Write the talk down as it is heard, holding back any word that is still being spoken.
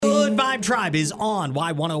Vibe Tribe is on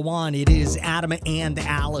Y101. It is Adam and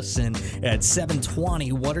Allison at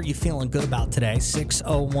 7:20. What are you feeling good about today?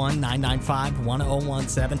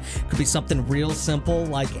 601-995-1017. Could be something real simple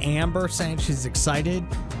like Amber saying she's excited.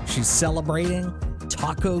 She's celebrating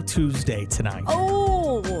Taco Tuesday tonight.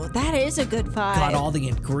 Oh, that is a good vibe. Got all the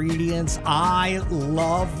ingredients. I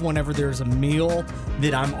love whenever there's a meal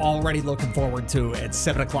that I'm already looking forward to at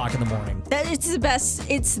 7 o'clock in the morning. It's the best.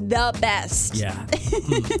 It's the best. Yeah.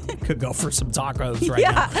 Could go for some tacos right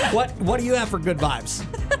now. What do you have for good vibes?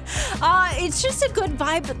 It's just a good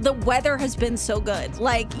vibe. The weather has been so good.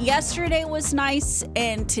 Like yesterday was nice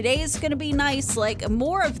and today is going to be nice. Like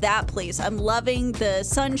more of that, please. I'm loving the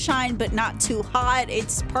sunshine, but not too hot.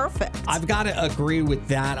 It's perfect. I've got to agree with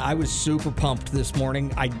that. I was super pumped this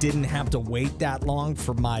morning. I didn't have to wait that long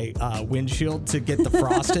for my windshield to get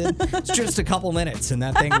defrosted. It's just a couple minutes and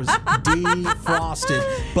that thing was defrosted.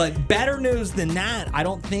 But better news than that, I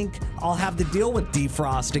don't think I'll have to deal with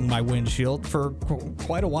defrosting my windshield for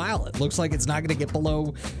quite a while. It looks like it's not going to get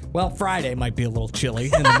below, well, Friday might be a little chilly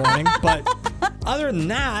in the morning, but other than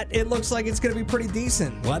that, it looks like it's going to be pretty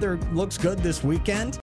decent. Weather looks good this weekend.